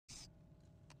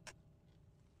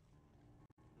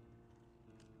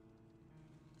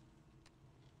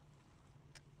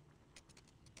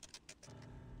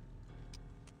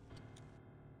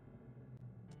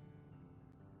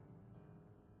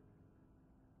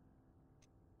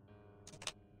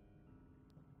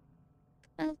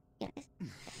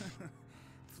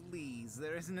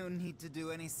there is no need to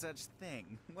do any such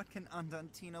thing. What can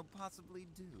Andantino possibly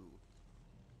do?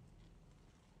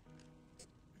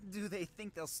 Do they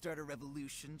think they'll start a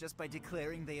revolution just by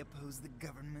declaring they oppose the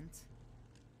government?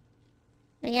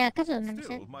 Yeah, a couple of them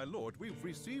Still, said. my lord, we've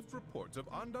received reports of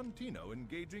Andantino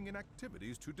engaging in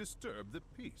activities to disturb the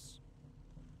peace.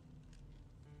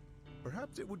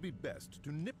 Perhaps it would be best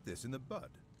to nip this in the bud.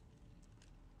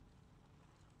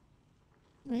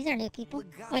 These are new people.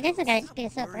 Legato, Well, I guess I gotta stop speed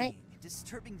us up, right? worrying.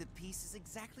 Disturbing the peace is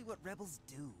exactly what rebels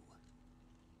do.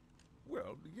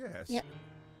 Well, yes. Yep.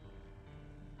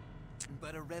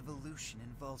 But a revolution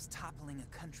involves toppling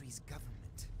a country's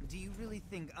government. Do you really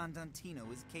think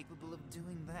Andantino is capable of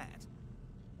doing that?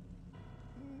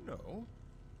 No.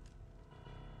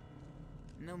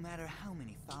 No matter how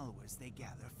many followers they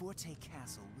gather, Forte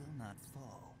Castle will not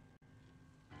fall.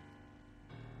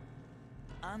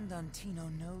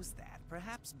 Andantino knows that,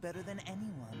 perhaps better than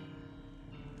anyone.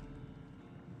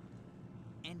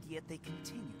 And yet they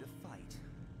continue to fight.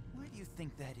 Why do you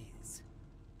think that is?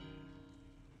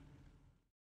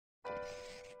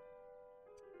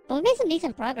 But we made some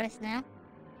decent progress now.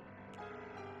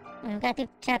 We got through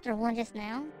chapter 1 just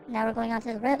now. Now we're going on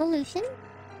to the revolution.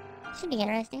 Should be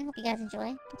interesting. Hope you guys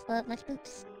enjoy. Let's love much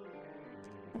boops.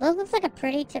 Although it looks like a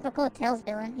pretty typical Tales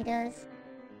villain, he does.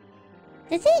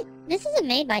 This isn't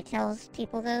made by Tales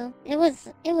people though. It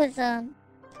was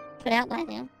put out by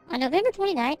them. On November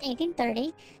 29th,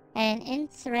 1830, an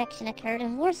insurrection occurred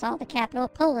in Warsaw, the capital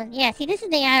of Poland. Yeah, see, this is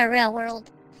the IRL world.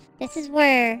 This is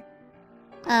where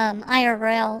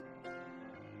IRL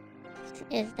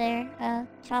is there,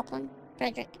 Choplin,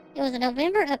 Frederick. It was a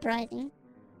November uprising.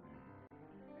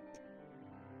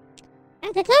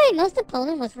 At the time, most of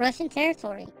Poland was Russian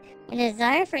territory, and the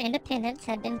desire for independence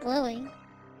had been glowing.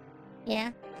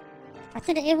 Yeah. I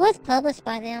said it was published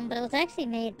by them, but it was actually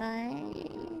made by...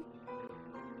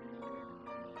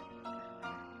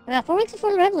 About 4 weeks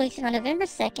before the revolution, on November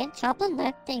 2nd, Choplin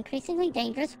left the increasingly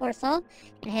dangerous Warsaw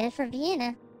and headed for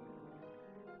Vienna.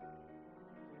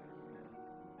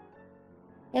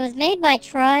 It was made by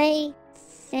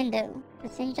tir-crescendo.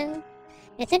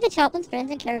 It said that Choplin's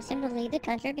friends encouraged him to leave the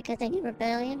country because they knew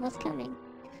rebellion was coming.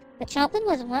 But Choplin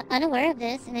was unaware of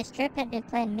this, and his trip had been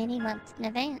planned many months in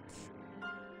advance.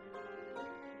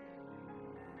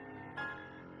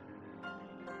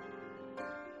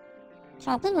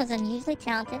 Choplin was unusually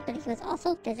talented, but he was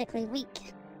also physically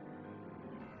weak.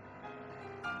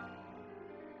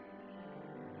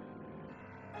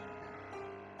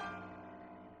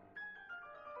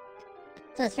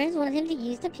 So his friends wanted him to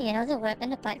use the piano as a weapon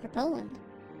to fight for Poland.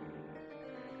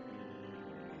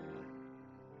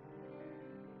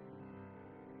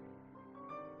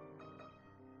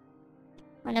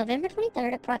 On November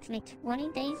 23rd, approximately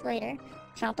 20 days later,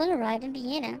 Choplin arrived in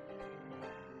Vienna.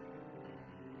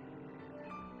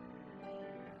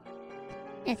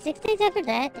 And 6 days after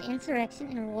that, the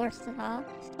insurrection in Warsaw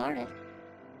started.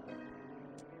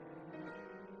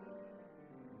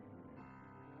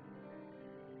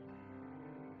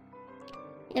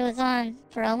 It was on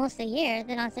for almost a year.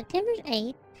 Then on September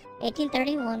 8th,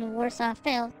 1831, Warsaw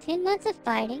fell. 10 months of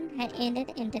fighting had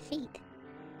ended in defeat.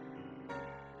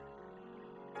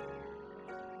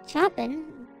 Choplin,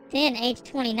 then aged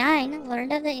 29,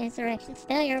 learned of the insurrection's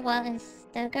failure while in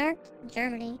Stuttgart,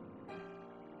 Germany.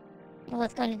 And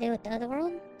what's going to do with the other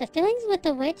world? The feelings with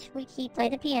which he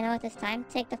played the piano at this time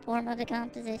take the form of the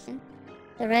composition,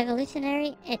 the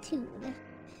Revolutionary Etude.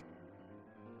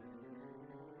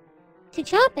 To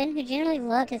Choplin, who generally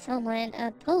loved his homeland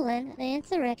of Poland, the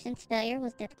insurrection's failure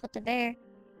was difficult to bear.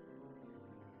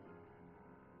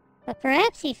 But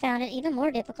perhaps he found it even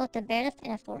more difficult to bear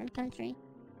in a foreign country.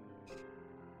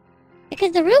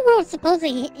 Because the real world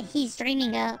supposedly he's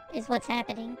dreaming of is what's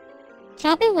happening.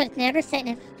 Choplin would never set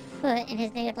foot in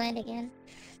his native land again.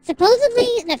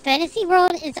 Supposedly, the fantasy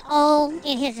world is all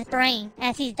in his brain.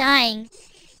 As he's dying,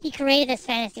 he created this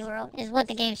fantasy world, is what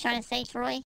the game's trying to say,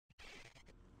 Troy.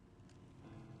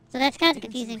 So that's kind of the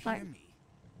confusing part.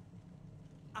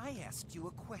 I asked you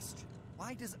a question.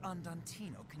 Why does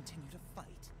Andantino continue to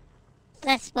fight?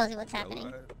 That's supposedly what's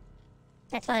happening.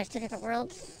 That's why there's 2 different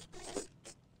worlds.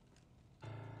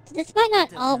 This might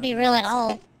not all be real at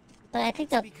all, but I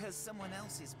think it's because someone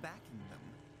else is backing them.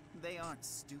 They aren't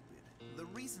stupid. The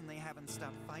reason they haven't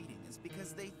stopped fighting is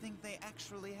because they think they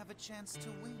actually have a chance to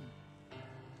win.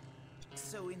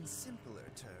 So in simpler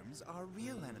terms, our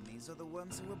real enemies are the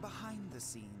ones who are behind the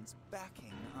scenes,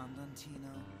 backing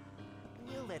Andantino.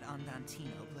 We'll let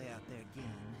Andantino play out their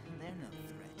game. They're no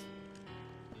threat.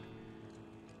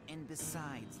 And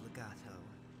besides, Legato,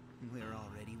 we're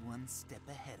already 1 step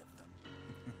ahead of them.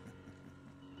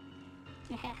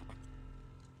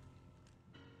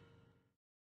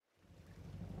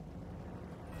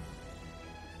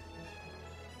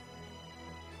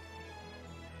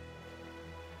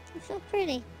 It's so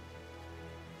pretty.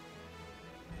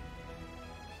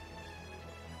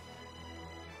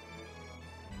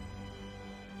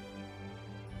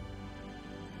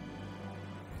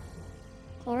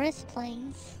 Chorus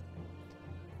plays.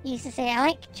 He used to say, I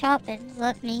like choppins,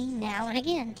 love me now and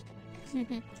again.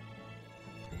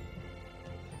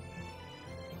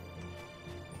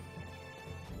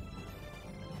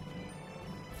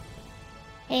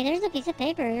 Hey, there's a piece of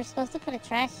paper. You're supposed to put in a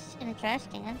trash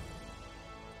can.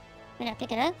 Can I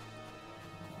pick it up?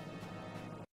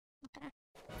 Okay.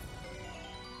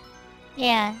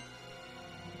 Yeah.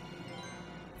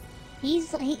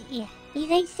 He's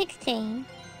age 16.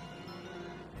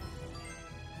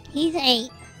 He's 8.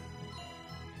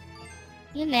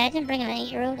 Can you imagine bringing an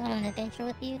 8-year-old on an adventure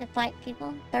with you to fight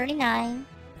people? 39.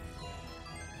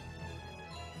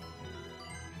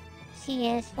 She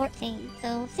is 14.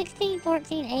 So 16,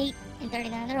 14, 8, and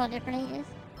 39. They're all different ages.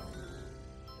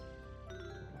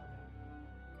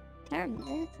 Term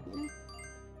this.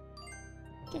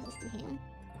 Give this to him.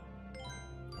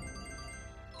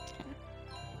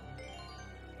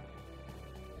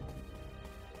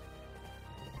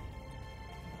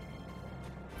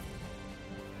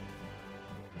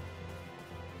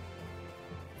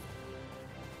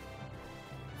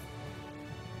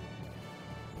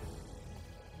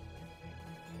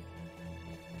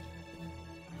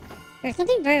 There's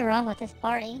something very wrong with this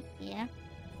party. Yeah.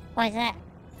 Why is that?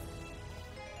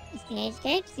 It's the age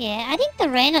gapes? Yeah, I think the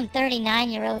random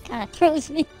 39-year-old kind of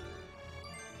throws me.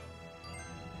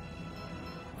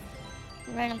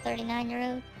 The random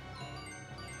 39-year-old.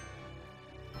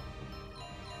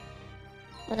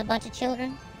 With a bunch of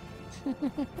children.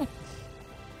 But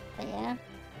yeah.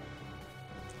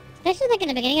 Especially like in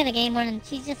the beginning of the game when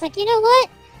she's just like, you know what?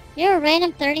 You're a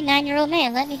random 39-year-old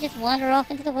man. Let me just wander off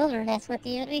into the wilderness with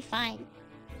you. It'll be fine.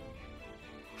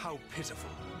 How pitiful,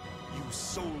 you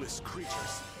soulless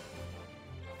creatures.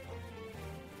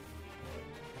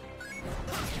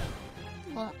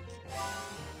 What?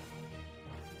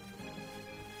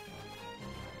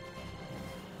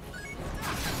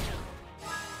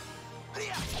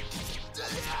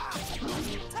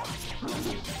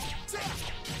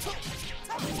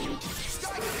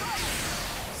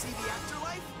 See the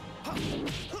afterlife?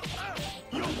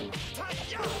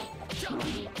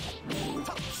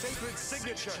 Sacred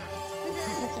signature.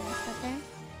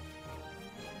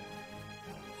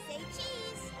 Say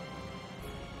cheese.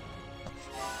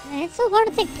 Man, it's so hard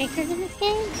to take pictures in this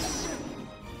game.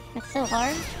 It's so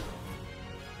hard.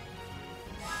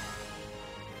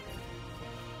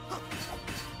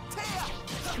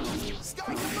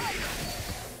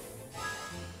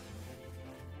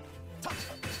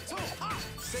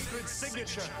 Sacred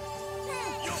signature.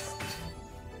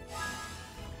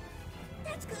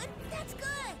 That's good. That's good.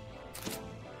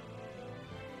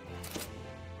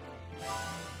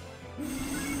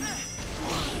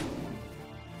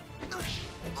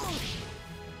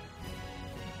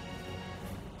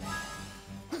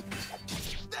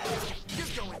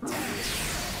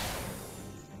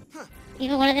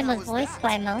 Even one of them was voiced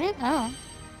by Mona? Oh.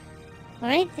 We're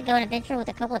ready to go on an adventure with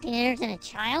a couple of teenagers and a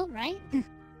child, right? It's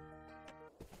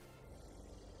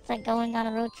like going on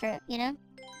a road trip, you know?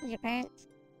 With your parents.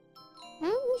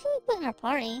 Well, we should be put in our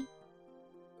party.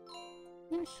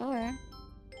 I'm not sure.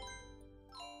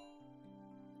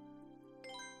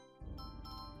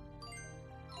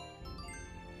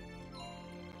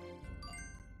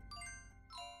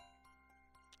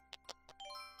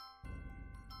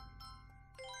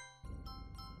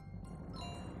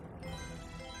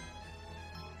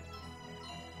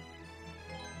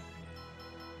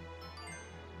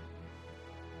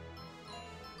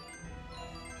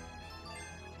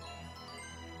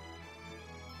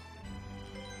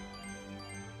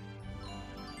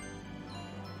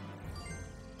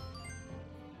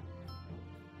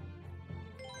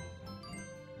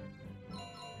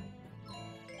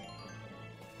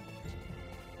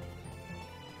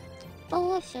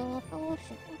 For sure.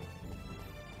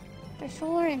 For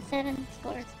sure, and 7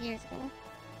 scores years ago.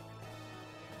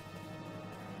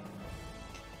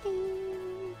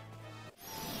 Ding.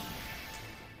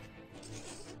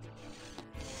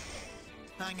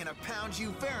 I'm gonna pound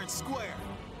you fair and square.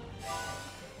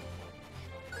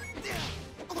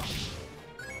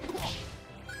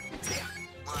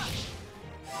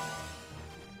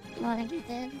 Oh, I think he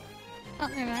did. Oh,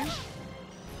 never mind.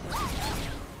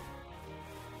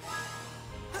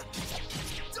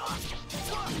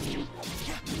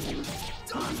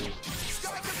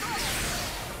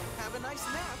 Have a nice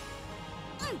nap.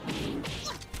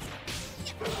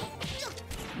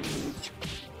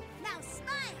 Now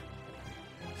smile.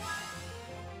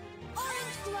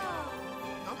 Orange glow.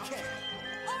 Okay.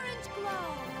 Orange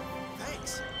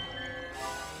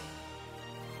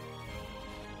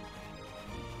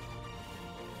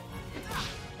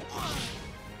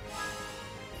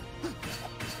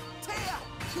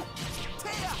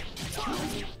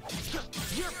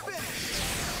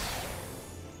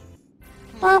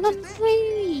Baba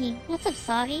Free! What's up,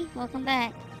 Soggy? Welcome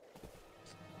back.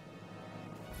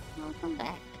 Welcome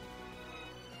back.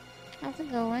 How's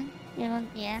it going? You know,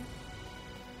 yeah.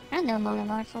 I know Mona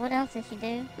Marshall. What else does she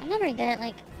do? I'm not very good at,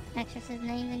 like, actresses'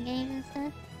 names and games and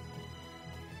stuff.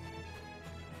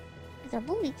 It's a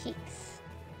booty cheeks.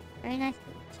 Very nice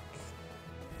booty cheeks.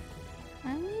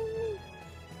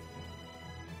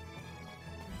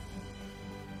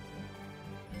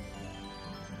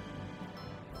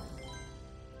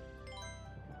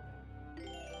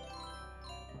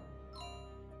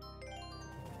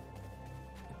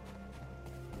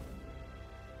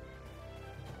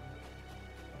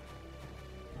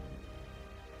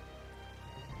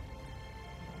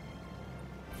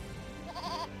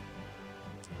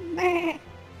 Brr.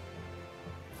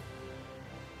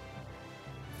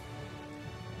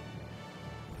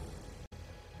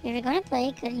 If you're gonna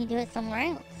play, couldn't you do it somewhere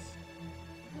else?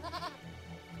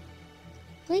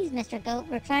 Please, Mr. Goat,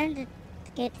 we're trying to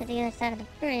get to the other side of the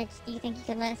bridge. Do you think you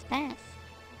could let us pass?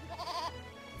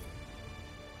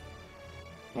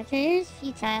 It appears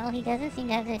futile. He doesn't seem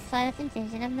to have the slightest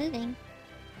intention of moving.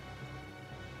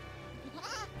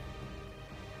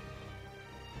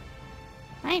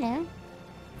 I know.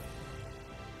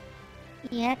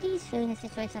 You have to use food in a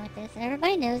situation like this, and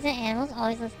everybody knows that animals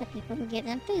always listen to people who give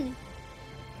them food.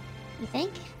 You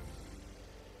think?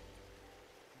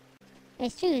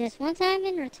 It's true, this one time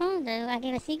in Rotondo, I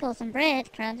gave a seagull some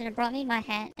bread crumbs and it brought me my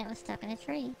hat that was stuck in a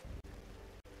tree.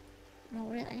 Oh,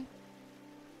 really?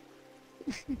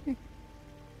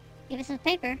 Give us some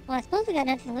paper. Well, I suppose we got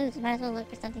nothing to lose. We might as well look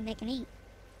for something they can eat.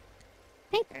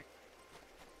 Paper.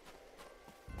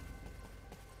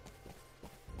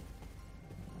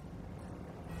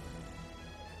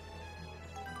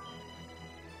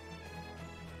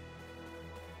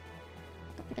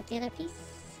 Go pick up the other piece.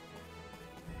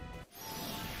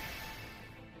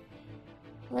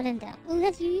 What in doubt? Oh,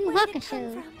 that's Yu Yu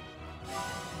Hakusho.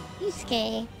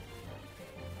 Yusuke.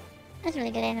 That's a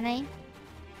really good anime.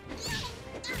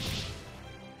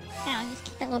 Ow, just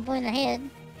kicked that little boy in the head.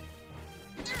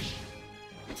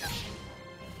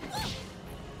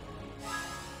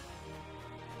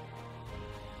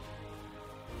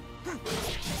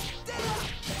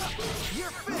 You're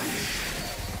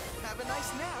finished! Have a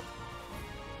nice nap!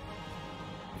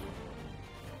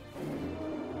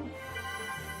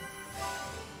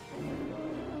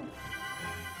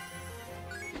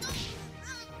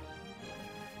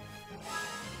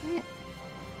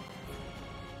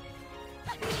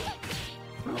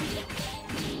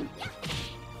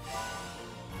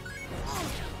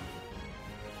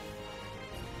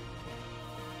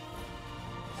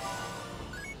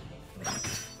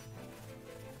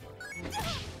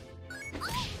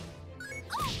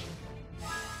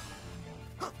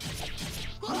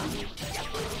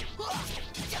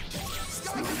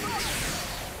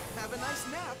 Have a nice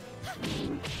nap!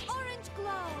 Orange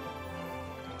glow!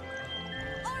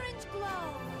 Orange glow!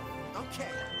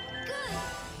 Okay. Good!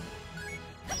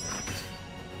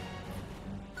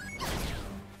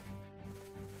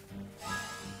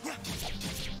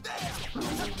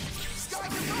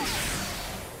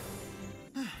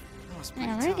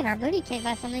 Man, we're getting our booty kicked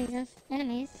by some of these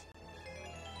enemies.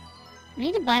 We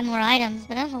need to buy more items,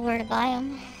 but I don't know where to buy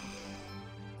them.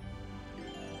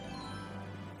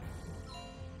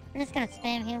 We're just gonna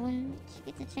spam here when she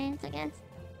gets a chance, I guess.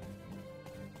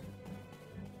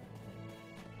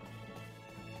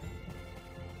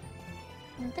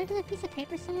 Is there a piece of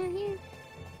paper somewhere here?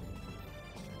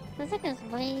 Looks like it was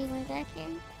way, way back here.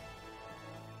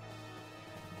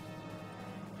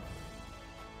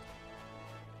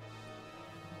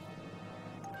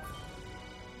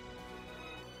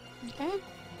 Okay.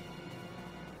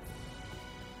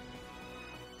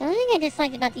 The only thing I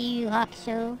disliked about the Yu Yu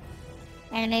Hakusho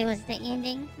anime was the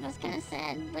ending. It was kind of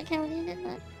sad, like how it ended,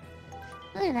 but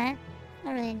other than that,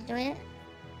 I really enjoyed it.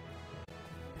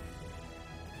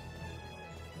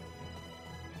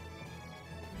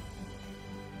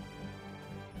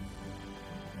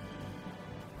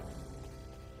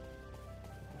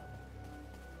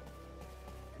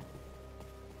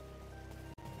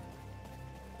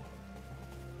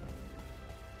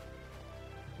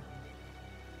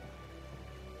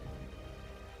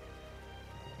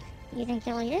 You think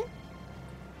he'll eat it?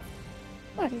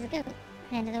 Or he's a goat.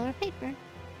 Hand it over paper.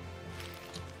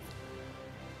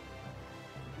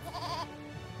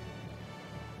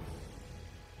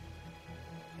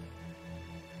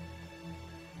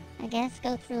 I guess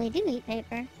goats really do eat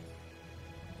paper.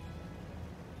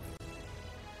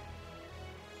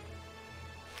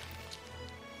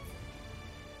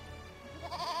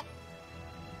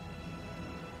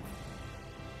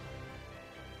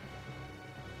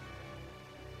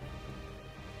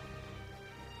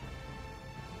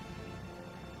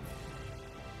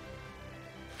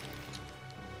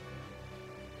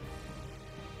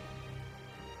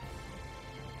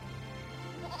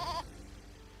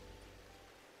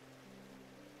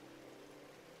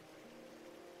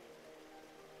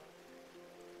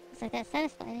 Looks like that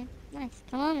satisfied him. Nice.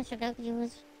 Come on, Mr. Goku, you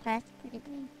was fast pretty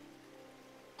good.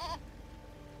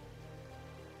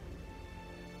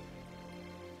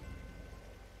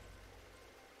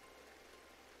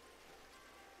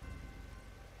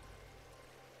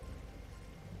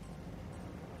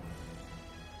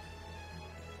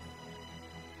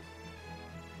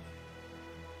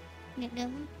 Good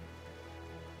one.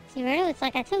 See, Riddle, it's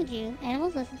like I told you.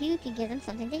 Animals listen to you if you give them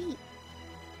something to eat.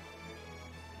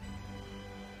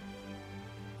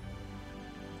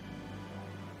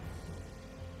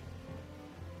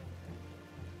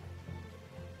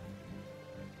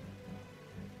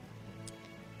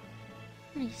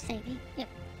 What did you say, B? Yep.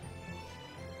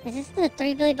 Is this the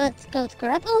 3 Billy Goats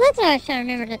Gruff? Oh, that's what I was trying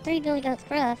to remember, the 3 Billy Goats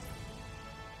Gruff.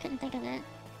 Couldn't think of that.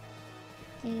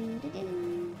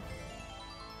 Do-do-do.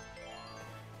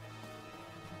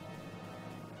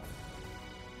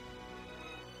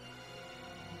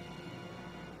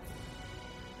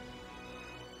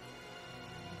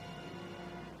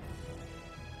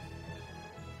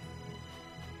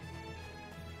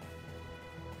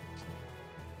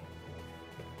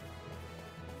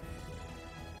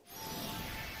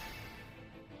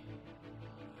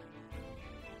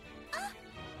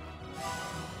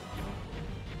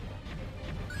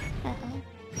 Uh-oh.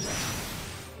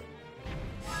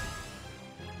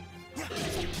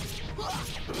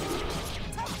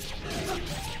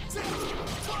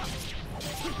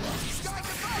 Sky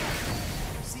goodbye!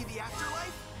 See the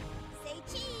afterlife? Say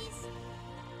cheese.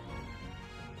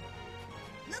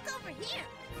 Look over here.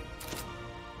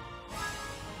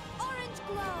 Orange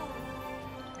glow.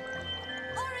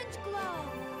 Orange glow.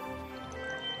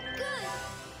 Good.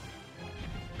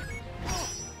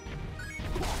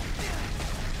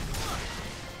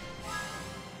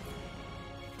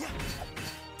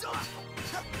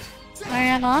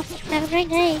 Alright, I'm off. Have a great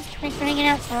day. Thanks for hanging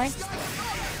out, Troy. Have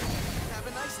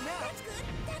a nice nap. That's good.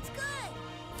 That's good.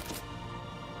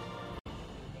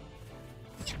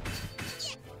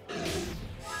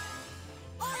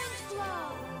 Orange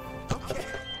glow. Okay.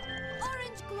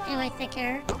 Orange glow. Anyway, take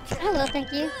care. Okay. I will,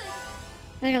 thank you. Good.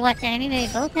 We're gonna watch anime,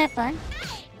 maybe both have fun.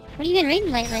 What have you been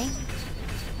reading lately?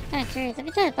 Kinda curious. I've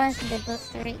been trying to find some good books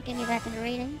to read, get me back into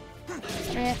reading. But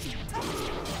Sky goodbye!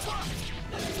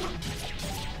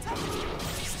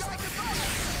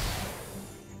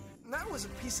 That was a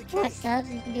piece of what cake. subs,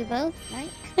 you can do both,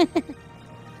 right?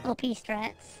 OP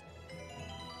strats.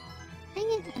 Dang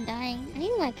it, I'm dying. I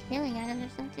need like healing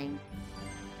items or something.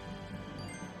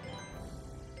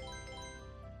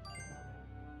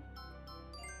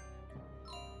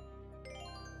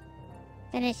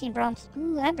 Finishing Brahms.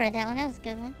 Ooh, I've read that one. That was a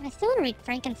good one. I still want to read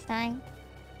Frankenstein.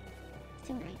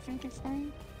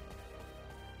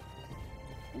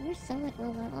 We're so like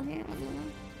low level here. I don't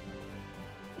know.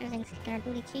 Everything's kicking our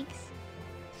booty cheeks.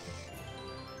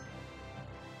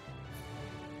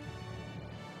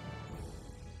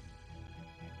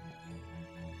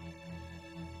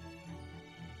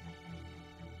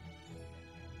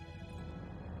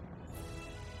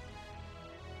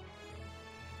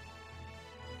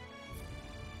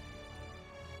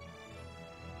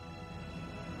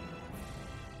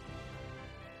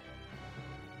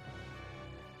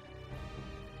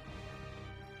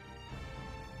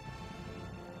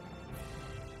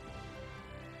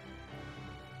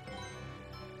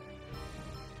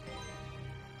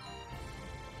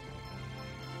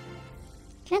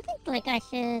 I think like I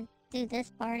should do this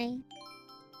party.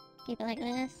 Keep it like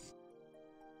this.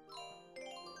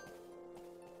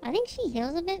 I think she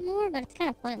heals a bit more, but it's kind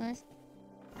of pointless.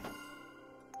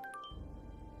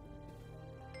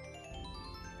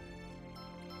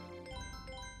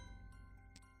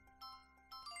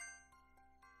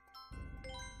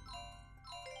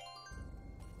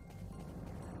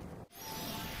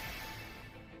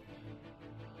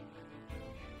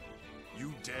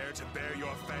 You dare to bare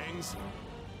your fangs?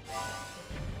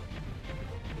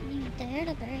 You dare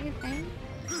to bury your friend?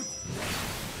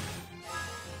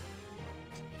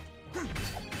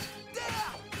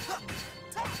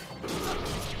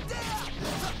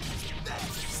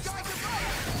 Sky goodbye!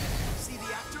 See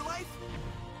the afterlife?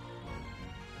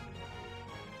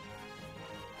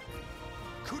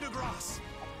 Coup de grace!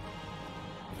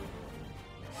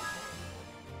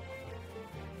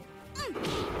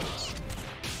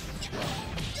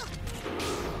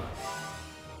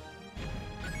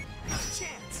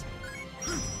 Chance!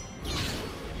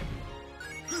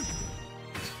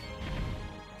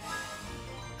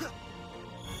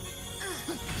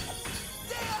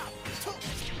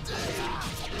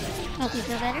 Hope you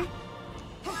feel better.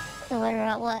 Feel better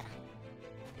about what?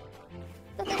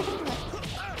 Feel better about what?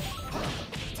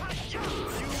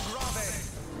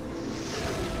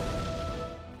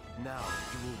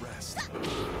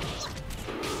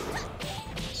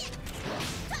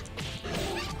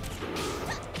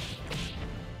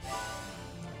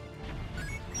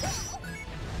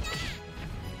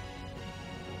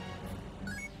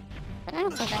 But I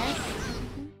don't feel bad.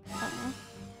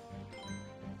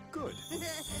 Good.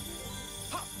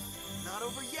 Ha! Not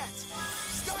over yet.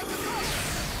 Sky Capella!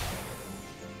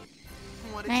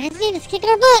 What did Man, you this think? dude is kicking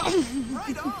our butt!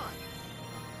 Right on!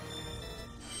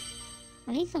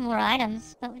 We need some more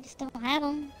items, but we just don't have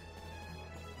them.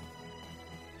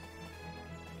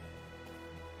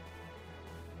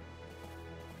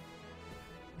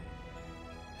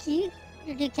 Cute?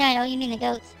 Or do kind? Oh, you mean the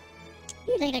goats.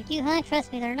 Usually they're cute, huh?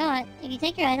 Trust me, they're not. If you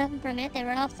take your eyes off them for a minute, they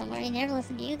run off somewhere. You never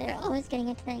listen to you. They're always getting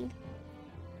into things.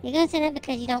 You're gonna say that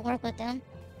because you don't work with them.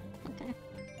 Okay.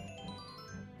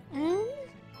 I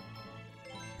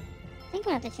think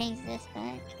we'll have to change this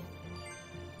back.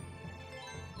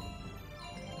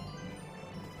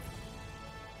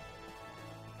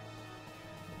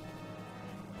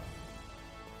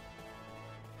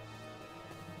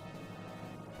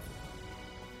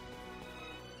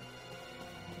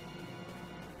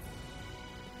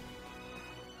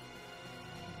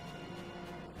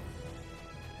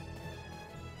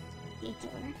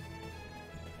 Detour.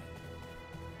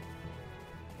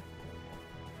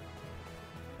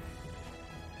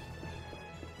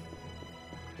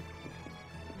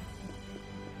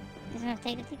 Doesn't have to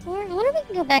take the detour. I wonder if we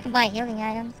can go back and buy healing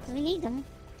items, because we need them.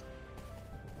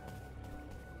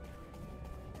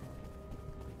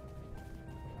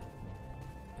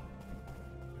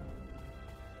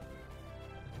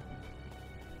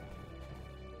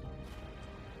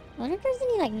 I wonder if there's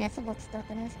any like messable stuff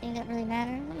in this game that really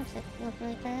matters. I'm gonna just look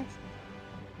really fast.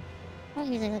 I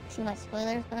don't usually look too much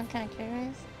spoilers, but I'm kind of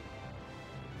curious.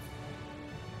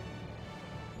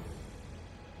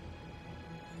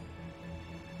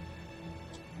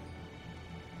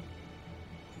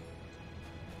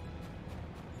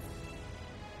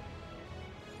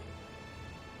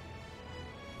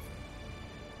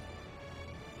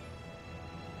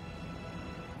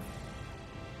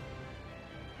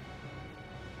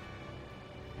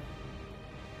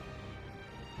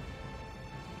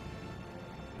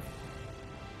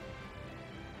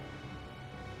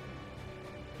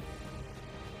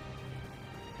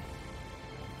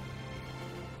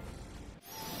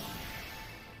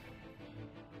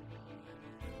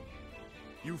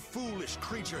 You foolish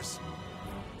creatures!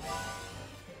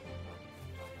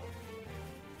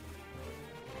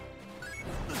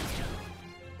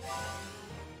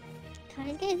 God,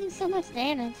 these guys do so much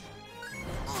damage.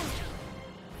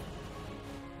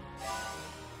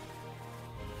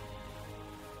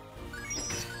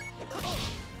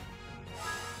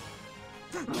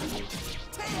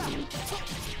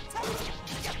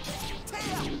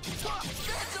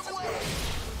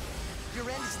 Your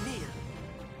end is near.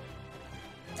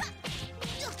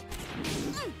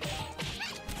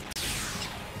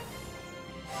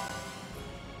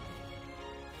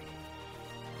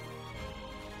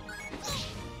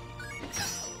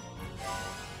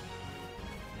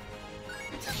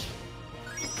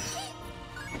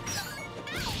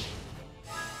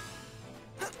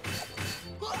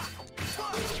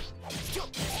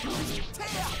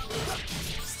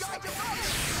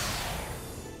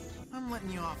 I'm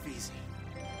letting you off easy.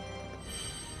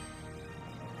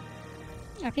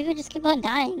 Or people just keep on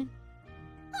dying.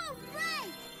 All right!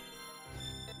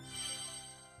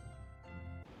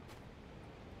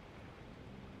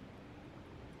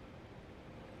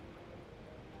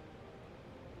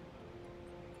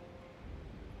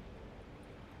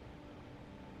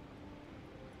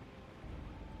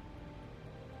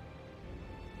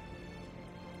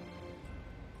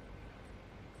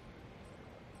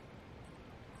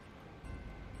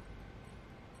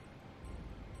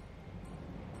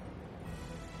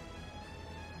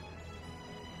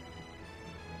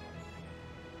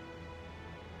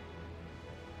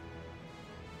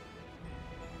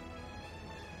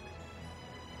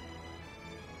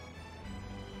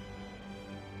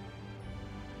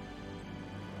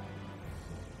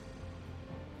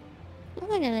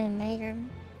 Looks like it's major.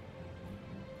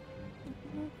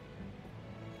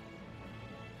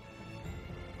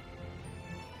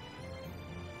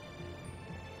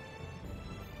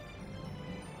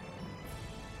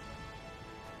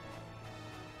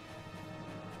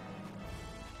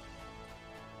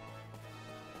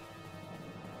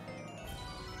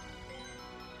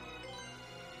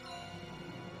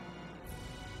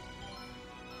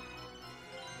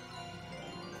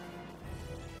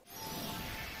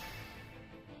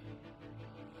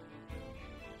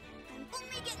 I'm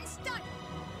only getting started.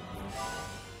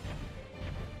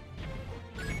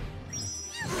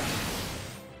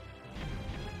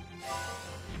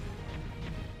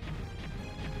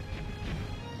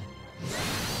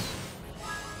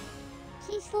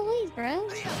 Jeez Louise, bro.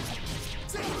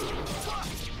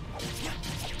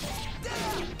 Get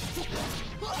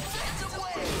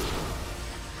away!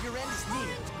 Your end is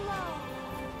near. Orange glow.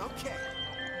 Okay,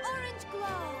 Orange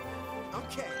glow.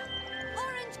 okay,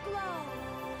 Orange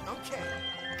glow. okay.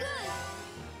 Good.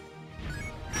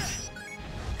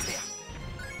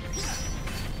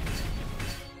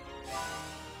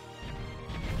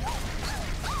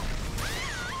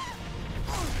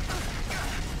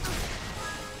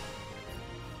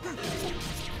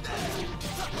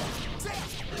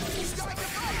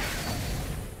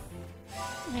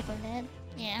 I think we're dead.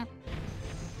 Yeah.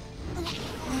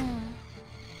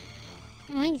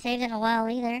 We ain't saved in a while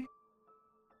either.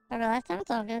 But the last time it's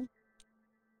all good.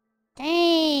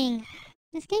 Dang!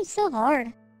 This game's so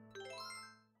hard.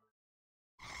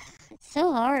 It's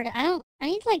so hard. I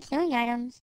need like healing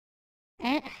items.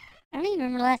 I don't even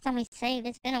remember the last time we saved.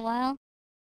 It's been a while.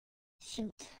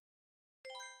 Shoot.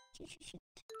 Shoot.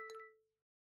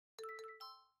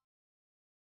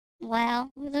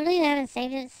 Wow. We literally haven't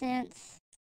saved it since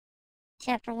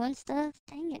Chapter 1 stuff.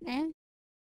 Dang it, man.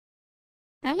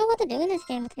 I don't know what to do in this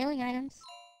game with healing items.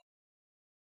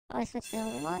 Oh, I switched to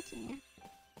Overwatch? Yeah.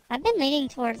 I've been leaning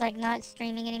towards, like, not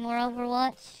streaming anymore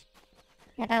Overwatch.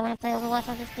 If I want to play Overwatch,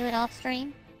 I'll just do it off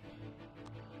stream.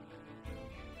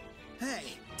 Hey,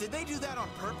 did they do that on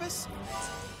purpose?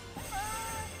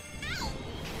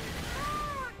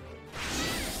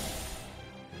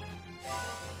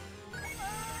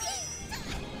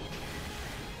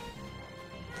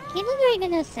 I can't believe there ain't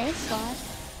even no save spot.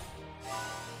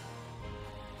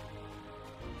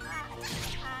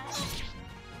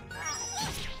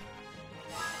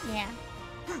 Yeah.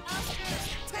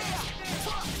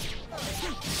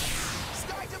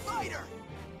 Sky Divider!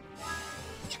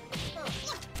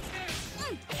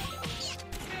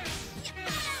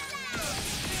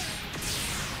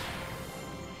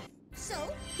 So,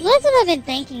 That's what I've been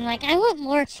thinking. Like, I want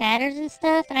more chatters and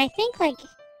stuff, and I think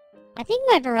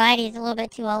my variety is a little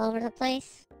bit too all over the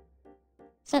place.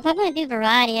 So if I'm gonna do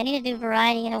variety, I need to do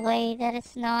variety in a way that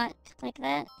it's not like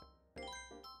that.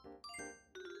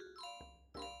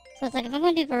 So it's like, if I'm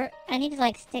gonna do I need to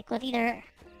like stick with either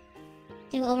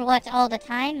do Overwatch all the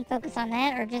time and focus on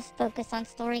that, or just focus on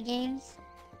story games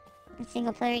and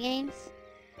single player games.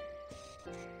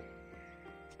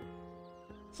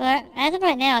 So as of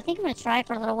right now, I think I'm gonna try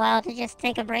for a little while to just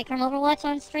take a break from Overwatch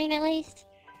on stream at least.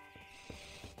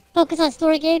 Focus on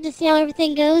story games to see how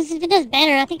everything goes. If it does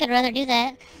better, I think I'd rather do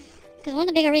that. Because one of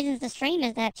the bigger reasons to stream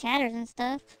is to have chatters and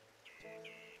stuff.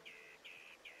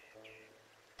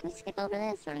 Can we skip over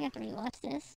this, or do we have to rewatch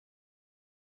this?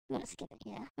 I want to skip it,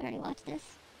 yeah. I already watched this.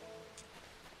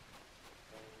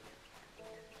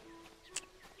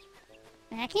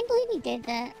 Man, I can't believe we did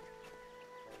that.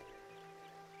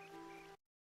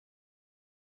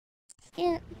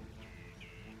 Skip.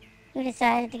 Who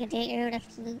decided to date her with a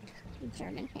flute?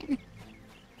 German him.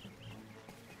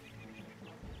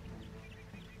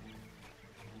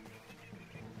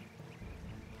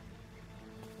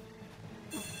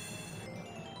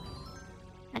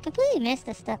 I completely missed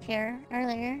this stuff here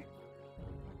earlier.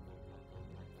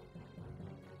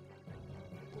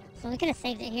 So we could have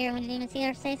saved it here. We didn't even see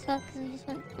our save spot because we just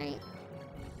went straight.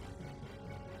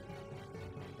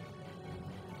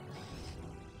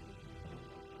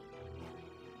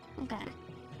 Okay.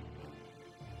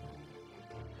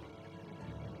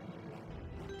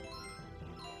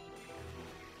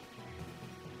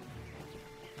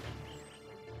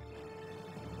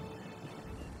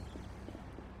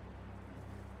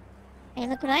 Hey,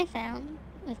 look what I found.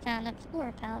 We found an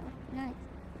explorer power. Nice.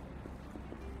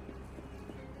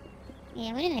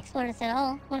 Yeah, we didn't explore this at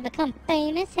all. Want to become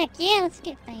famous? Heck yeah, let's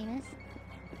get famous.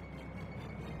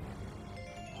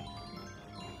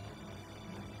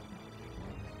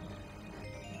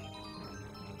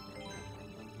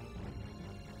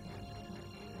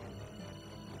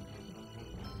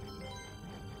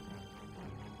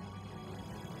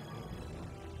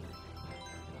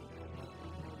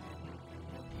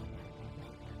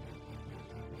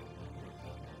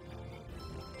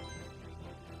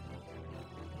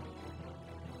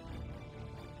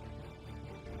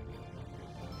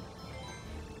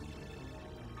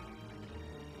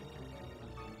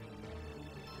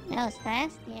 That was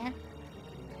fast, yeah.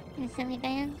 Instantly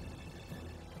banned.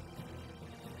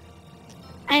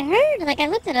 I heard, like, I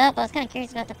looked it up. I was kind of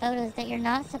curious about the photos, that you're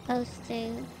not supposed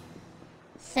to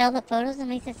sell the photos. At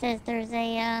least it says there's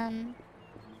a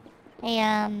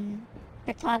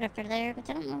photographer there, but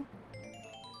I don't know.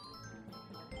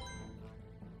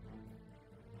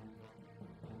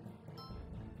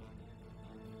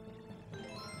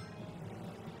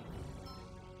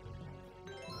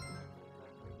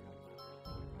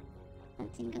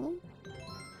 Let's go.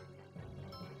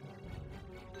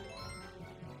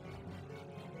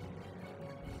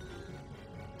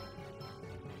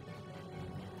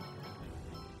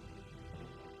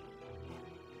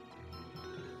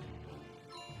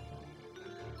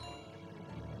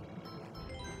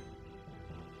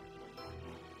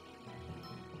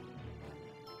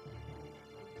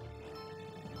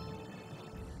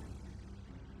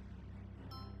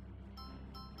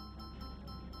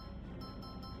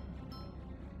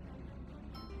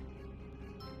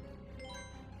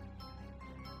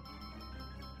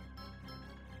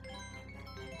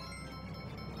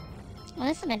 Well,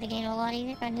 this would make the game a lot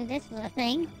easier if I knew this was a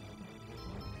thing.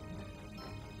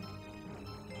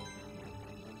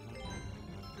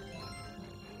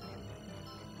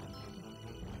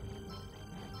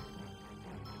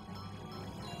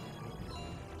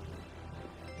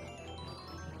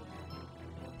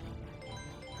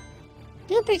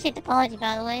 Do appreciate the apology,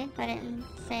 by the way, if I didn't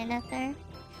say enough there.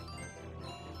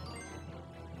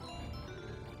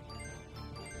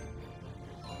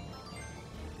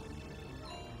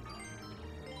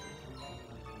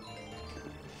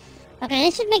 Okay,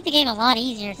 this should make the game a lot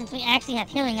easier since we actually have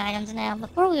healing items now.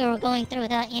 Before we were going through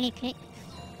without any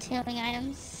healing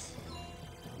items.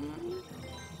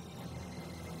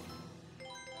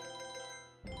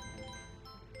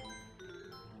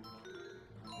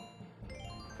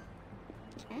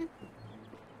 Okay.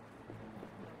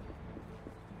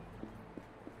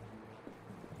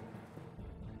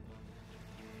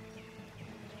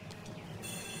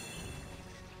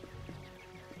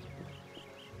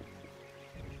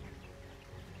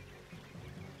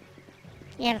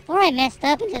 Yeah, before I messed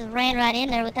up and just ran right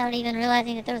in there without even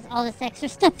realizing that there was all this extra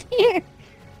stuff here.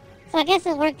 So I guess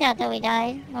it worked out that we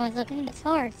died. I was looking, it's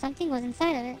hard. Something was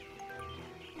inside of it.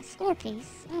 A score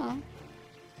piece. Oh.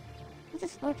 What's a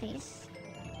score piece?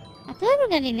 I feel like we're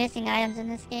gonna be missing items in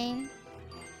this game.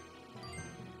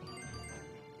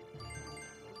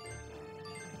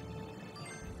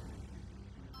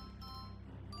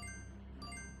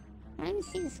 I don't even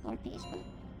see the score piece, but...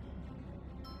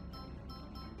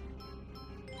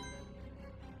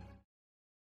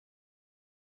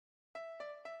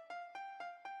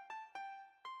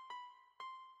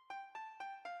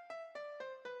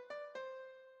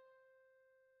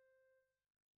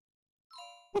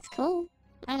 That's cool.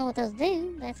 I don't know what those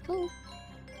do, but that's cool.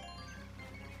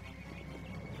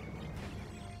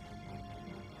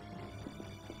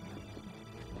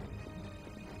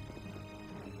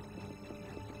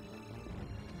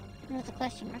 There's a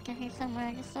question mark in here somewhere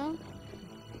I just saw.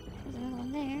 There's another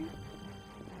one there.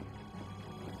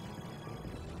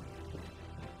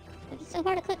 It's so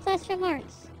hard to click question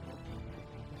marks.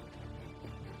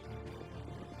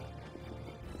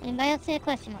 Anybody else see a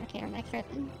question mark here? Am I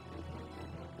tripping?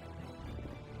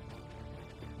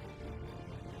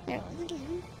 There it was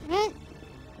again.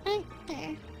 Right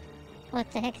there.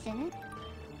 What the heck's in it?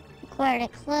 Acquired a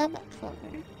club clover.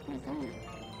 What is that?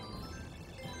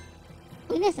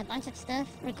 We missed a bunch of stuff.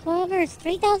 Recovers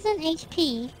 3,000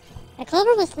 HP. A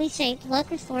clover-lessly shaped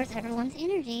luck restores everyone's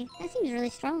energy. That seems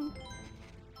really strong.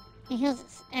 It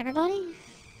heals everybody?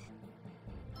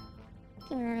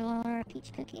 Give everyone our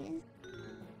peach cookies.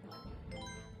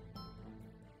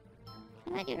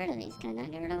 How do I get rid of these? Can I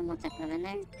not get rid of them once I put them in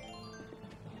there?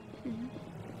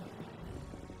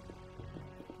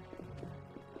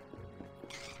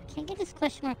 Can't get this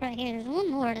question mark right here. There's one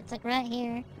more that's like right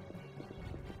here.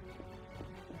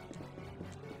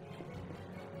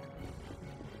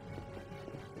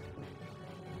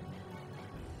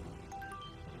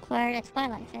 Acquired a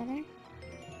twilight feather.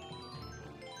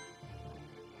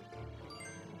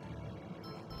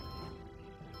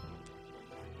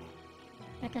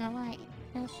 Back in the light.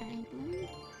 No shine.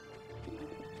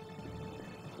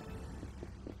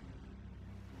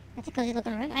 That's a cozy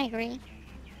looking room. I agree.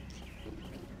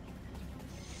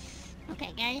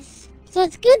 Okay, guys. So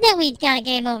it's good that we got a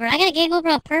game over. I got a game over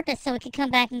on purpose so we could come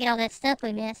back and get all that stuff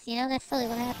we missed. You know, that's totally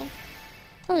what happened.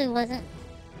 Totally wasn't.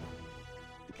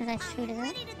 Because I screwed it up.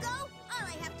 Ready to go? All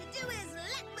I have to do is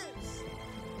let loose.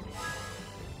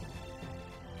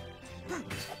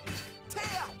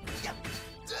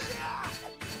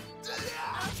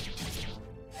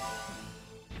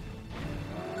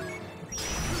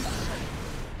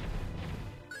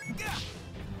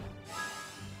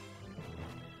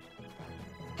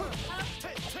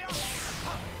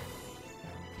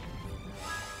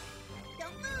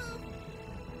 Don't move.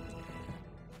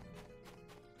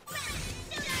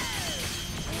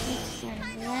 Kinda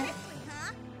quickly, huh?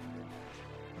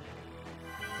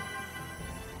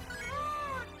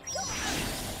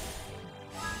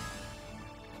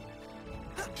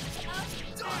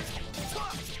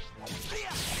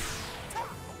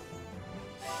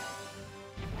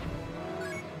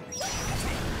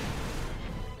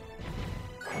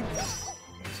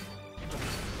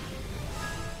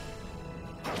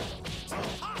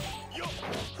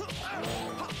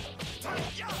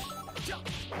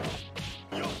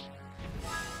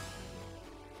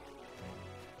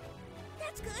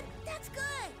 That's good. That's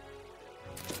good.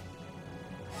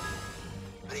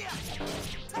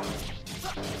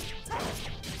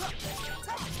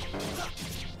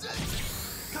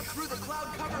 Cut through the cloud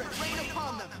cover and rain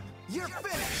upon them. You're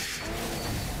finished.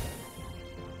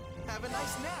 Have a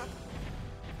nice nap.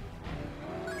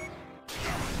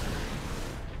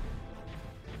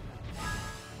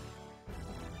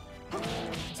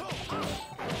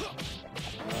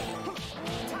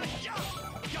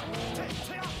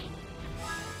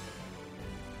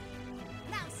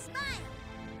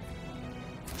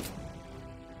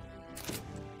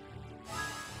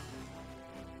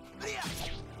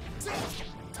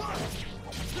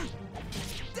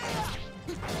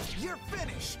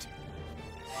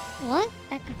 what?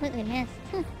 I completely missed.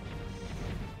 Huh.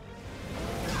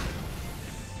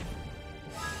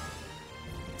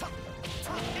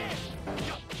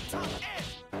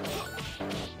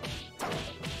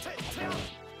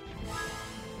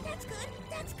 That's good.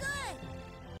 That's good.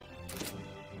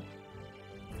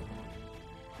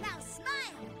 Now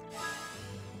smile.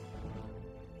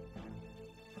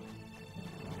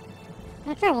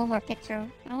 I'll try one more picture.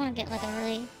 I want to get like a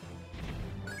really...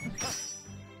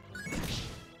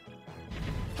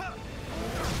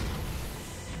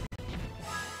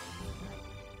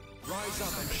 Rise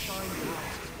up and shine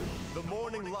bright. The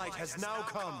morning light has now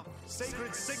come.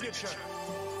 Sacred signature.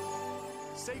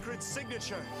 Sacred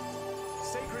signature.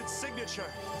 Sacred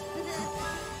signature.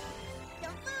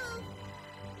 Don't move.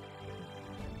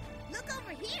 Look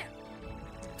over here.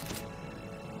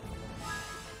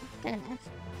 Good enough.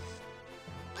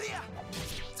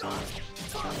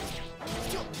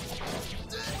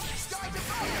 Sky to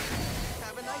fire!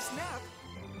 Have a nice nap.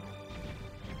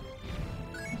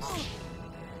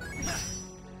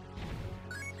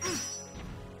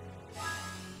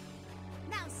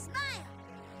 Now smile.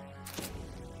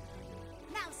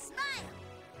 Now smile.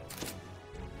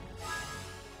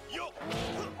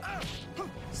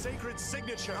 Sacred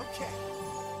signature. Okay.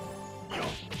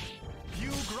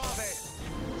 View grave.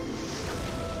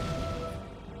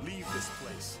 Leave this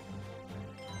place.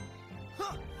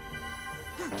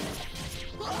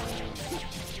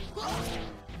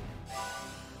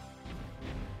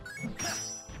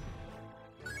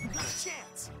 Not a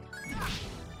chance.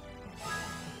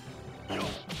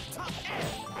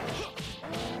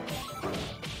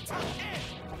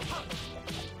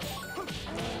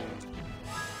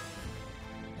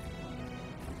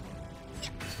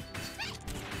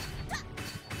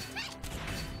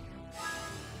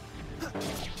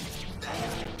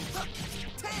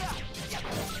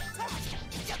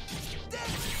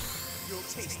 You'll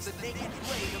taste the naked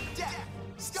blade of death.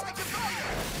 Sky to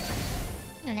fire!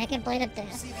 The naked blade of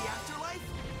death. See the afterlife?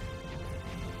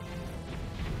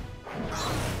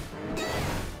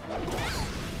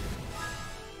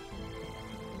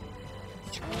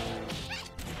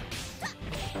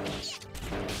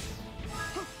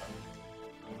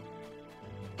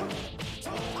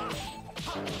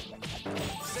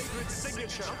 Sacred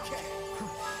signature. Okay.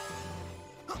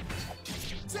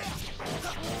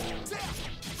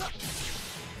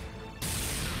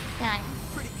 Got him.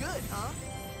 Pretty good, huh?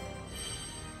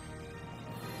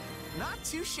 Not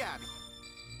too shabby.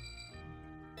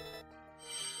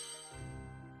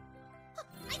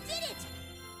 I did it.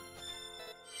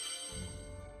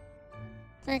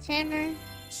 Sledgehammer.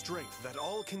 Strength that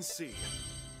all can see.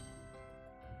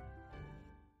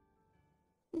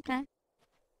 Okay.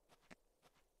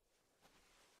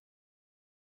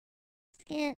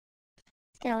 Skip.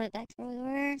 Let's get all the way back to where we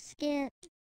were. Skip.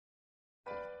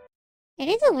 It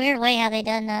is a weird way how they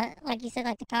done that. Like you said,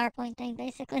 like the PowerPoint thing,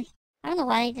 basically. I don't know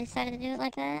why they decided to do it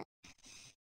like that.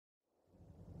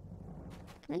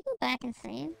 Can we go back and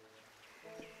save?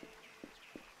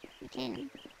 We can.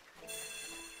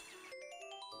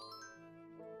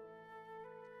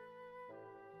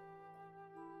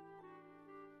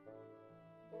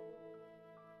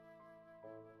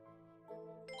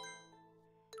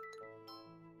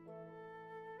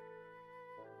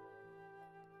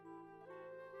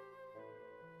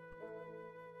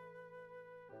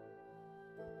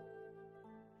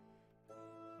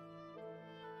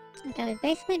 Okay, we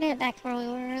basically made it back to where we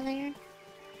were earlier.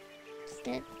 Just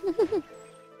did.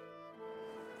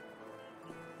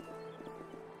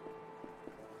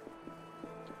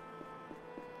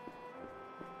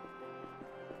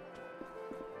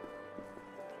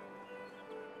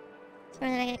 So where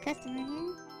did I get a customer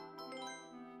here?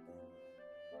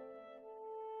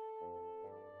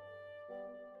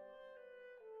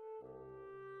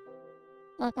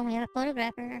 Welcome, we have a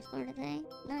photographer in our store today.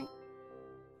 Nice.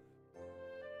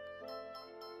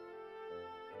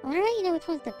 I wonder how you know which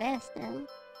one's the best, though.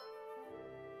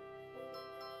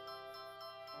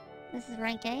 This is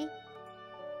rank A.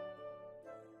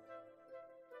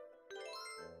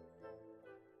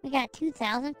 We got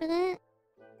 2,000 for that?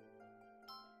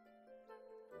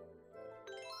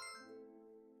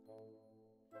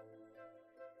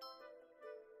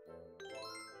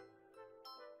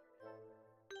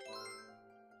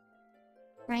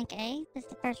 Rank A? This is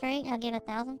the first rate? I'll give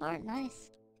 1,000 for it? Nice.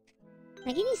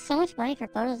 They give you so much money for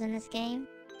photos in this game.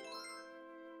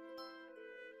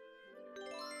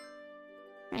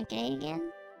 Rank A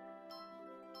again?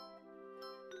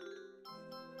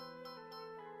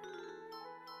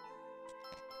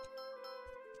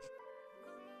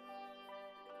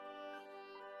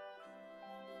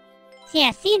 So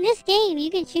yeah, see, in this game,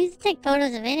 you can choose to take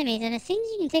photos of enemies, and as soon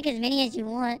as you can take as many as you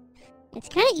want, it's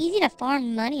kind of easy to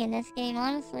farm money in this game,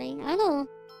 honestly. I don't know.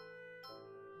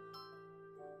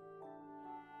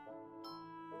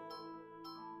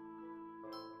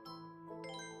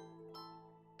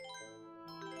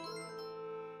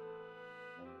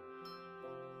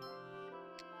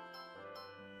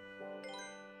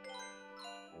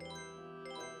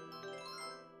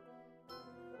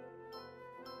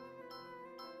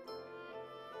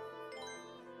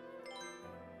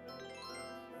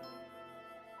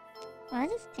 Why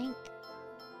does this stink?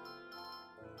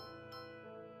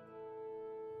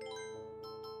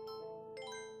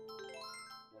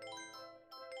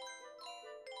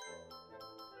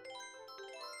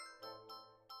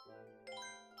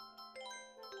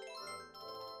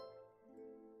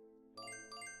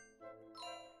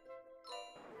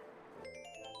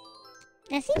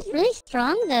 That seems really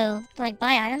strong though, to like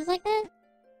buy items like that.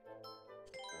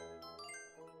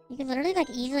 You could literally like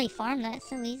easily farm that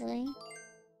so easily.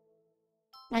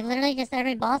 Like literally just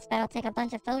every boss battle take a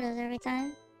bunch of photos every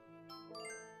time.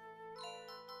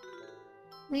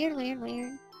 Weird, weird,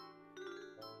 weird.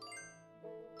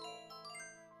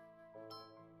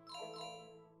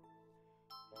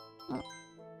 Oh.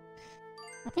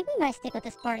 I think we might stick with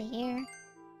this party here.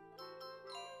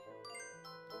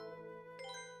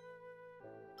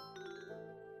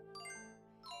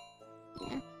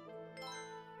 Yeah.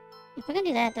 If we're gonna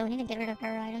do that though, we need to get rid of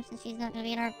her items since she's not gonna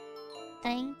be in our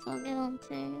thing, so I'll give them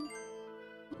to...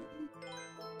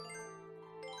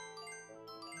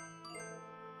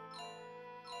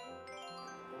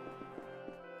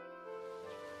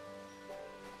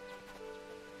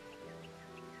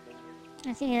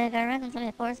 I see the other guy runs when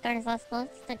the forest guard is lost close.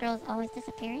 The girl is always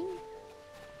disappearing.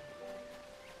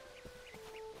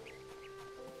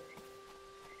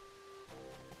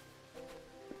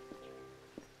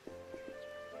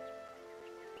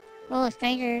 Oh,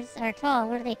 strangers are tall.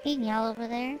 What are they feeding y'all over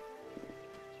there?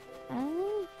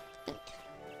 Oh, good.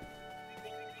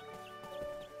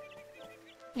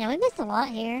 Yeah, we missed a lot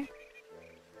here.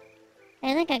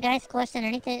 I think a guy squashed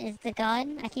underneath it is the god.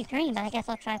 I keep praying, but I guess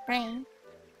I'll try praying.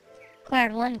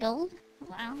 Acquired 1 gold.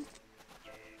 Wow.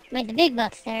 Made the big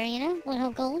bucks there, you know? 1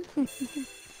 whole gold. As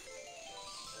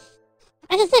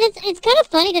I said, it's kind of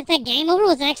funny that that game over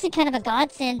was actually kind of a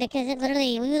godsend because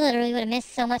we literally would have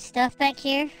missed so much stuff back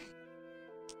here.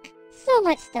 So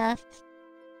much stuff.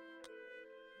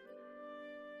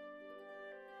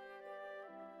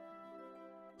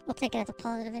 We'll take it as a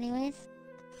positive anyways.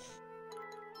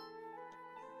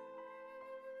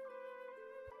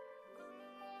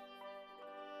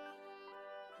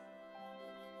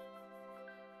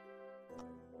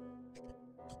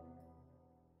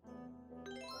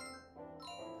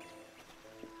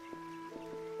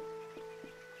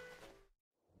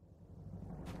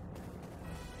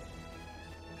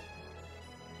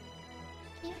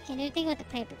 Yeah, can't do anything with the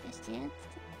paper just yet.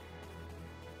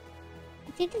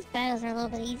 I think these battles are a little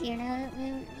bit easier now that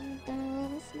we've done a little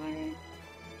bit smarter.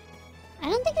 I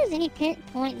don't think there's any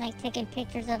point like taking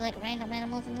pictures of like random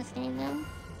animals in this game though.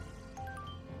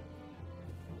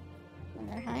 When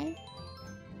they're high.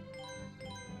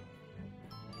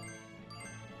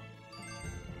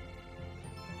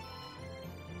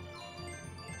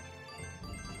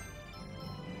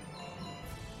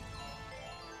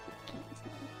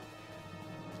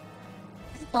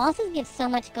 Bosses give so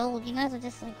much gold, you might as well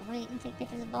just like wait and take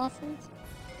pictures of bosses.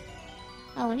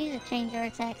 Oh, we need to change our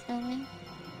attacks, don't we?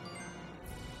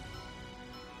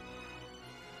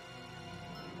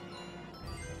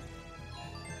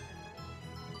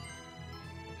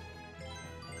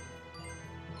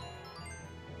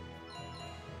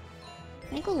 I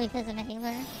think we'll leave his in a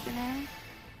healer for now.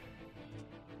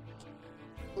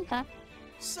 Okay.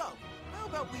 So, how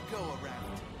about we go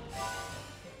around?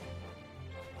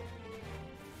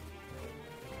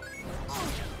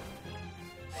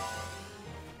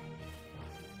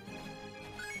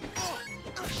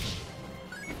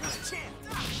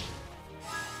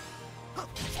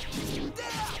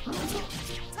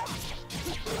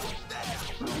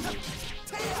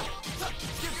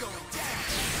 You're going down.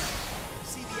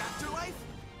 See the afterlife?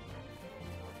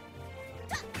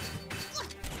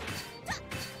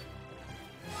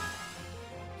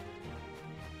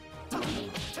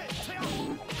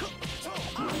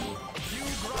 You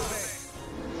Gruff.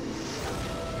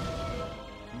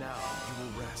 Now you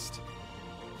will rest.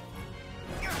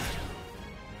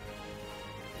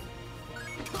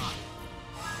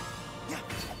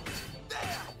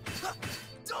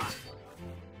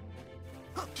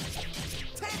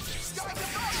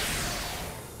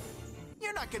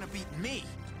 You're not gonna beat me.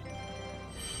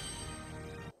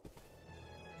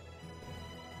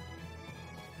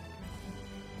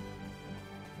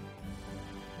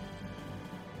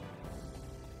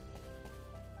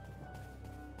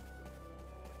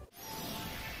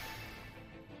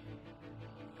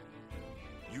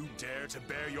 dare to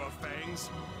bare your fangs?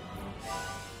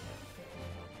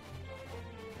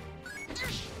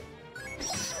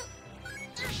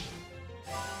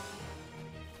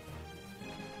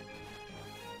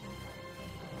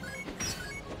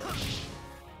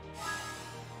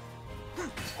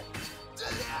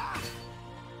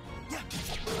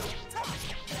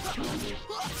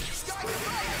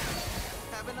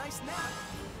 Have a nice nap.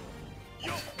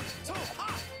 Yo, to,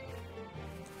 ha!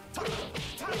 Ta,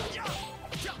 ta, ya,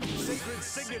 ya. Sacred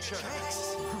signature.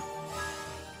 Thanks.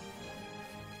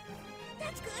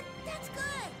 That's good. That's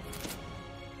good.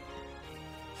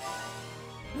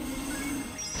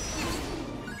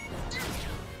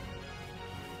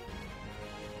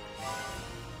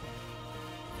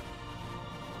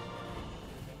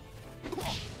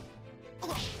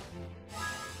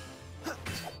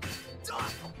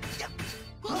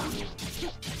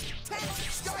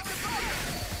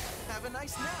 Have a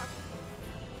nice nap.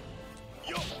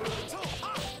 Yo, to,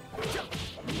 ha! Ya.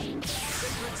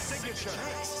 Sacred signature.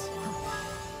 Thanks.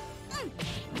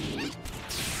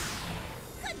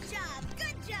 Good job.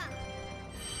 Good job.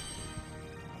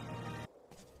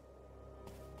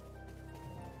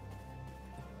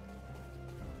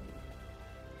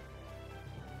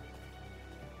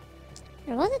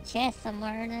 There was a chest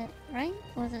somewhere in it, right?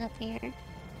 Or was it up here? I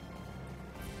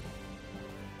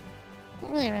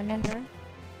don't really remember.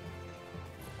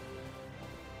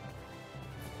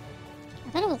 I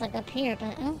thought it was like up here,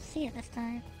 but I don't see it this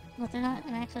time. Was there not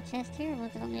an actual chest here, or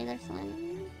was it on the other side?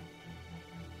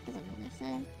 Was it on the other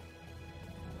side?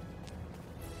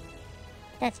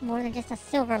 That's more than just a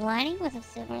silver lining? What's a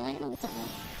silver lining? What are we talking about?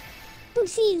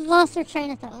 Oopsie, lost her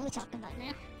train of thought. What are we talking about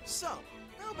now? So,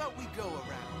 how about we go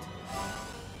around?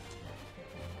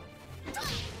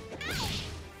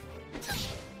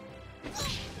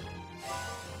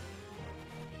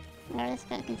 Alright, this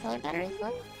got controller batteries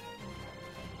low.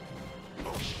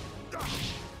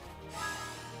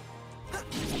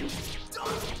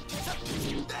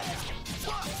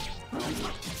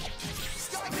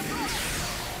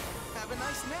 Have a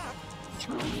nice nap.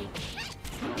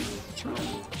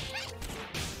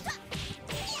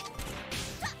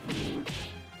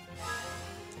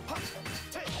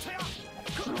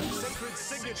 Sacred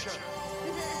signature.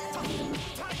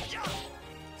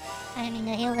 I didn't mean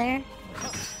to heal there.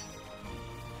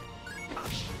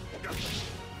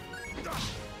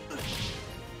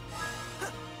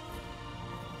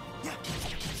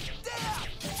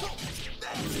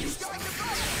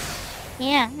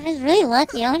 Yeah, I was really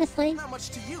lucky, honestly. Not much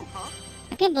to you, huh?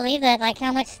 I can't believe that, like,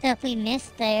 how much stuff we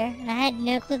missed there. And I had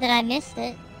no clue that I missed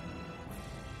it.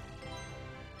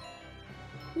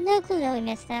 No clue that we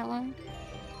missed that one.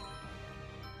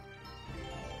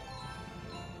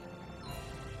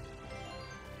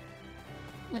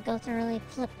 The goats are really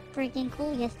freaking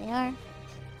cool. Yes, they are.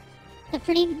 They're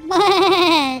pretty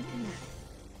bad.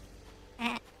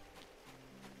 Ah.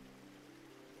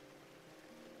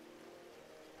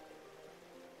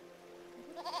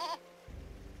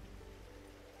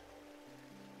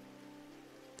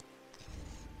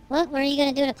 What are you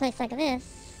gonna do in a place like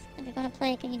this? If you're gonna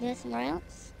play, can you do it somewhere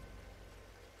else?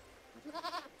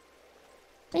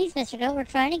 Please, Mr. Goat, we're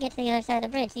trying to get to the other side of the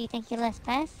bridge. Do you think you'll let us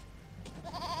pass?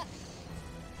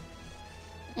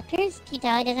 It appears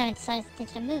Kitali doesn't have its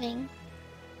intention of moving.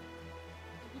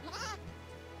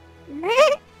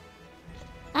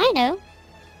 I know.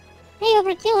 Hey,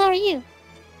 Overkill, how are you?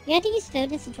 You have to use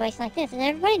food in a situation like this, and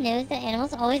everybody knows that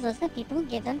animals always listen to people who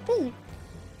give them food.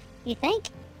 You think?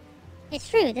 It's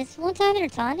true. This one time in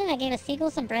Rotunda, I gave a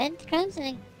seagull some bread crumbs, and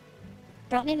it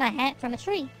brought me my hat from a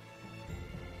tree.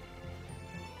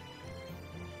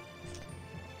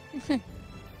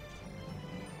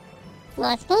 Well,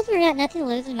 I suppose we've got nothing to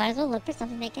lose and might as well look for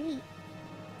something they can eat.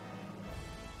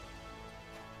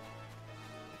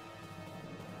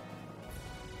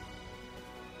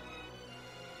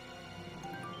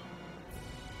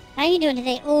 How you doing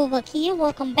today, Overkill?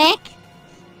 Welcome back.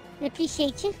 I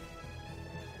appreciate you.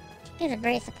 You guys are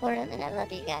very supportive, and I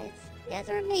love you guys. You guys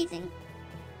are amazing.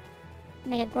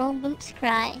 Make a grown boots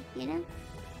cry, you know?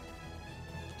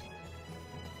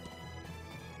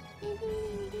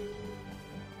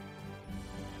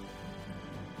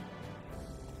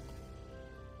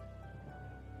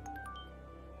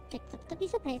 Picked up the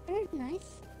piece of paper.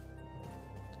 Nice.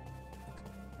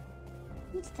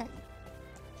 What's that?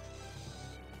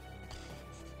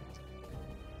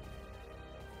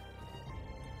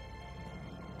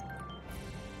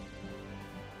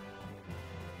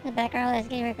 The background is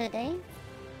getting ready for the day?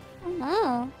 Oh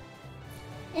no.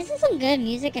 This is some good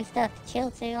music and stuff to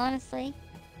chill to, honestly.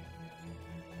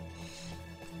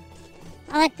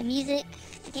 I like the music.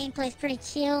 The gameplay's pretty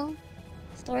chill.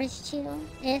 Story's chill.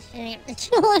 Yeah, it's really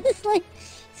chill, honestly.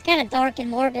 It's kind of dark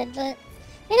and morbid, but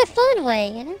in a fun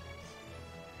way, you know?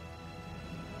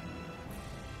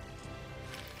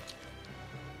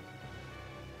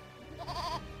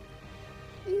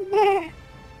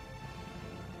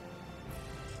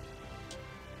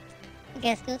 I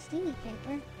guess go steamy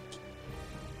paper.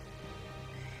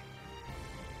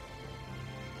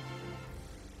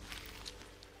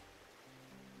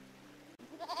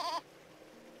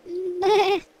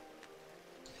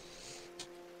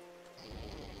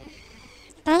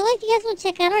 By the way, if you guys want to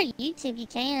check out our YouTube, you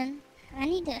can.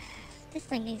 This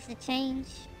thing needs to change.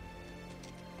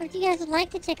 Or if you guys would like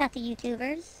to check out the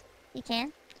YouTubers, you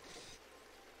can.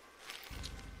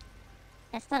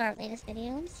 That's not our latest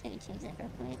video. I'm just gonna change that real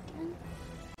quick.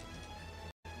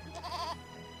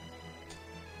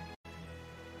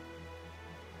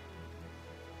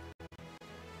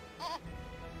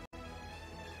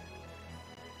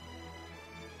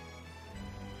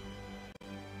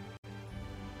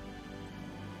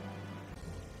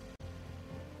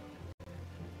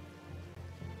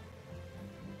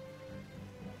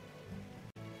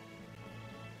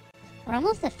 We're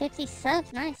almost at 50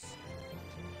 subs. Nice.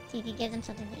 See if you give them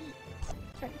something to eat.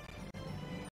 Sure.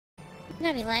 I'm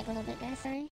gonna be lagging a little bit, guys.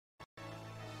 Sorry.